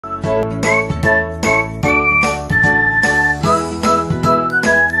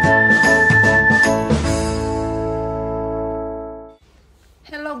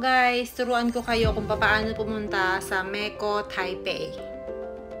guys, turuan ko kayo kung paano pumunta sa Meco Taipei.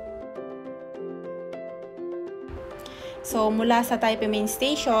 So, mula sa Taipei Main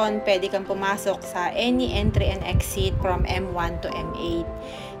Station, pwede kang pumasok sa any entry and exit from M1 to M8.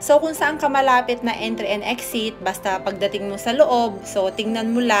 So, kung saan ka malapit na entry and exit, basta pagdating mo sa loob, so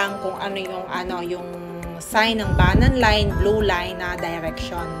tingnan mo lang kung ano yung sign ng banan line, blue line na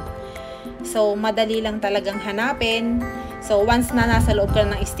direction. So, madali lang talagang hanapin. So, once na nasa loob ka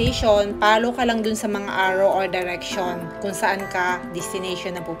ng station, follow ka lang dun sa mga arrow or direction kung saan ka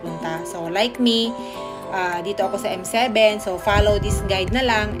destination na pupunta. So, like me, dito ako sa M7. So, follow this guide na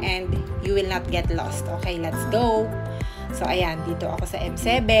lang and you will not get lost. Okay, let's go. So, ayan, dito ako sa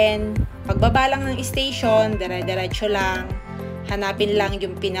M7. Pagbaba lang ng station, dire-diretso lang. Hanapin lang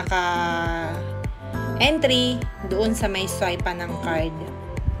yung pinaka-entry doon sa may swipe pa ng card.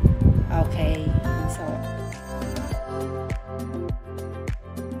 Okay, so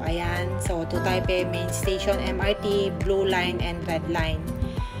ayan, so to Taipei Main Station, MRT, blue line and red line.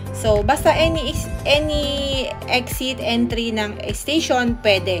 So basta any exit entry ng station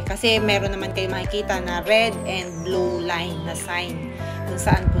pwede kasi meron naman kayo makikita na red and blue line na sign kung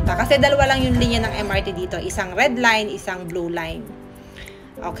saan punta. Kasi dalawa lang yung linya ng MRT dito, isang red line, isang blue line.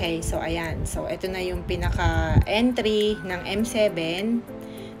 Okay, so ayan, so ito na yung pinaka entry ng M7.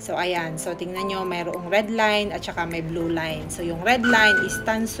 So, ayan. So, tingnan nyo, mayroong red line at saka may blue line. So, yung red line is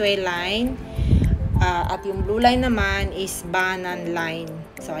Tanshui line. At yung blue line naman is Banan line.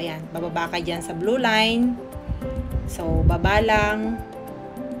 So, ayan. Bababa ka dyan sa blue line. So, baba lang.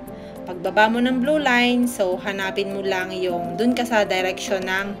 Pagbaba mo ng blue line, so, hanapin mo lang yung dun ka sa direction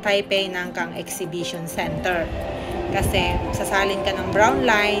ng Taipei Nangkang Exhibition Center. Kasi, sasalin ka ng brown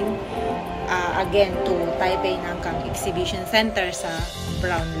line. Again, to Taipei Nangkang Exhibition Center sa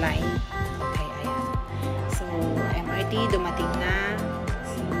brown line. Okay, ayan. So, MRT, dumating na.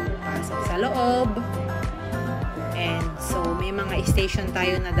 So, pasok sa loob. And, so, may mga station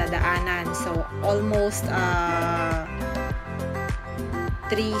tayo na dadaanan. So, almost 3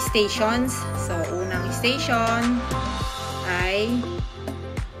 stations. So, unang station ay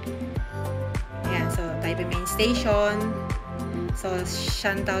ayan, so, Taipei Main Station. So,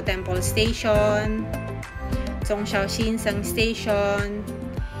 Shantao Temple Station, Zhongshan Xinseng Station,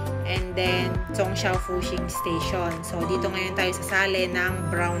 and then Zhongshan Fuxing Station. So, dito ngayon tayo sasali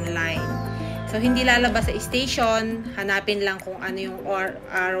ng brown line. So, hindi lalabas sa station, hanapin lang kung ano yung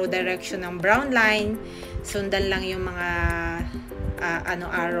arrow direction ng brown line, sundan lang yung mga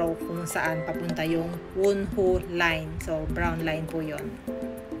arrow kung saan papunta yung Wunhu line. So, brown line po yun.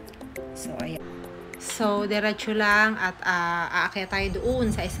 So, ayan. So, diretso lang at aakyat tayo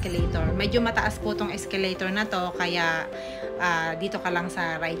doon sa escalator. Medyo mataas po tong escalator na to, kaya dito ka lang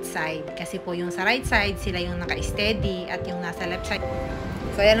sa right side. Kasi po yung sa right side, sila yung naka-steady at yung nasa left side.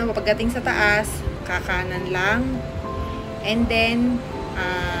 So, ayan mo, pagdating sa taas, kakanan lang. And then,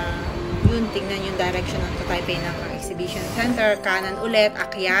 yun, tingnan yung direction ng Taipei Nangkang Exhibition Center. Kanan ulit,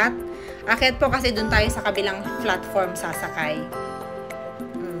 akyat. Akyat po kasi doon tayo sa kabilang platform sasakay.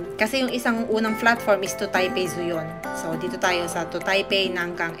 Kasi yung isang unang platform is to Taipei Zoo yun. So, dito tayo sa to Taipei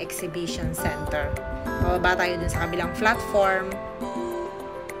Nangkang Exhibition Center. Bababa tayo dun sa kabilang platform.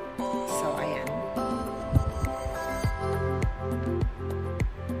 So, ayan.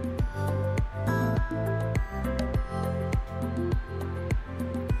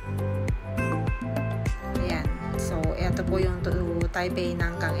 Ayan. So, ito po yung to Taipei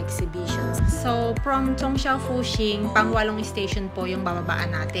Nangkang Exhibition. So, from Zhongshan Fuxing, pang-walong station po yung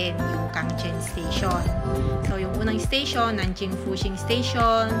bababaan natin, yung Kangchen Station. So, yung unang station, Nanjing Fuxing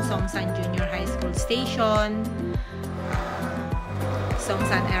Station, Songsan Junior High School Station,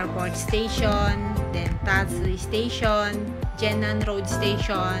 Songsan Airport Station, then Tatsui Station, Jiannan Road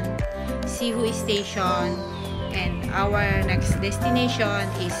Station, Sihui Station, and our next destination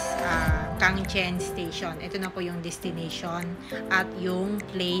is Kangchen Station. Ito na po yung destination at yung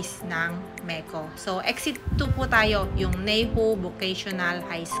place ng Meco. So, exit 2 po tayo, yung Neihu Vocational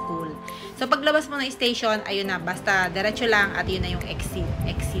High School. So, paglabas mo ng station, ayun na, basta diretso lang at yun na yung exit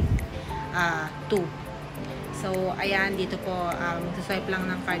 2. So, ayan, dito po, swipe lang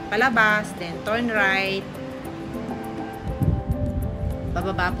ng card palabas, then turn right.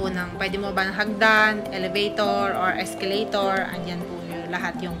 Bababa po ng, pwede mo ba ng hagdan, elevator, or escalator, andyan po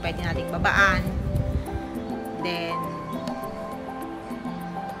lahat yung pwede nating babaan. Then,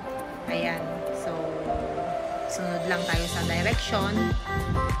 ayan. So, sunod lang tayo sa direction.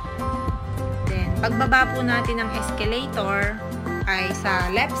 Then, pagbaba po natin ng escalator, ay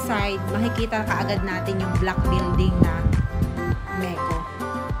sa left side, makikita kaagad natin yung black building na Meco.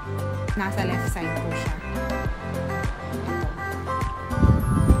 Nasa left side po siya.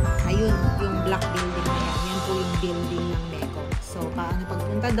 yun, yung black building na yan. Yan po yung building ng Meco. So, paano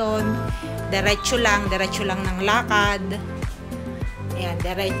pagpunta doon? Diretso lang ng lakad. Ayan,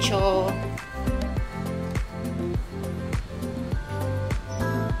 diretso.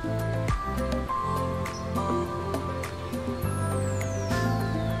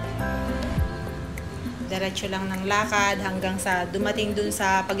 Diretso lang ng lakad hanggang sa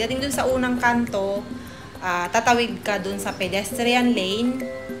pagdating dun sa unang kanto, tatawid ka dun sa pedestrian lane.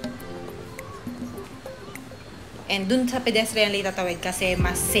 And dun sa pedestrian lane tatawid kasi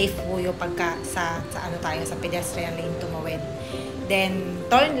mas safe po yung pagka sa pedestrian lane tumawid. Then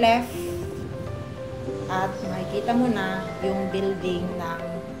turn left at makikita mo na yung building ng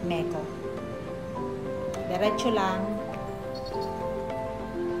Meco. Diretso lang.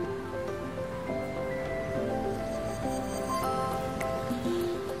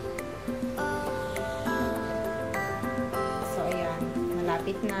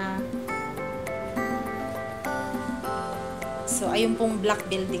 Malapit na. So, ayun pong black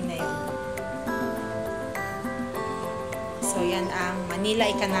building na yun. So, yan ang Manila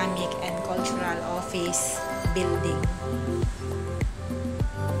Economic and Cultural Office building.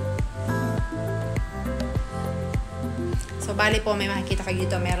 So, bali po, may makikita kayo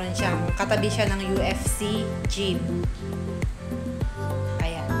dito. Meron siyang, katabi siya ng UFC gym.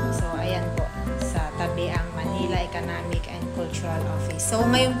 Ayan. So, ayan po. Sa tabi ang Manila Economic and Cultural Office. So,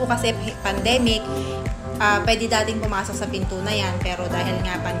 ngayon po kasi pandemic, pwede dating pumasok sa pinto na yan, pero dahil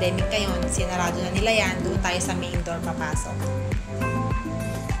nga pandemic ngayon, sinarado na nila yan, doon tayo sa main door papasok.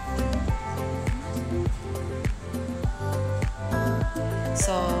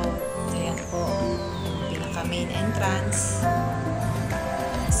 So, ayan po, pinaka main entrance.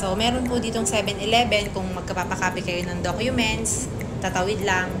 So, meron po ditong 7-Eleven, kung magkapapakapi kayo ng documents, tatawid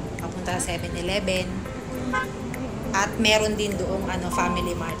lang, papunta sa 7-Eleven. At meron din doong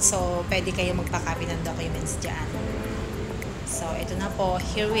Family Mart. So, pwede kayo magpa-copy ng documents dyan. So, ito na po.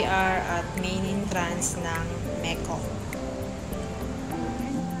 Here we are at main entrance ng Meco.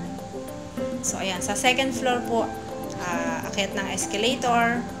 So, ayan. Sa second floor po, akyat ng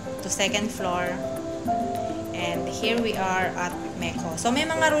escalator to second floor. And here we are at Meco. So, may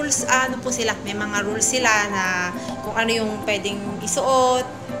mga rules, may mga rules sila na kung ano yung pwedeng isuot,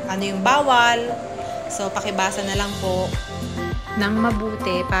 ano yung bawal. So, pakibasa na lang po ng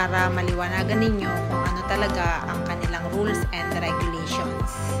mabuti para maliwanagan ninyo kung ano talaga ang kanilang rules and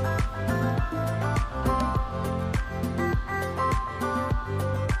regulations.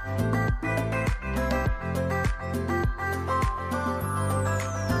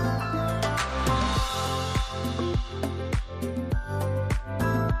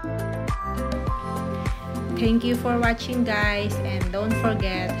 Thank you for watching, guys, and don't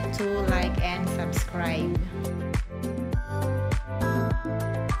forget to like and subscribe.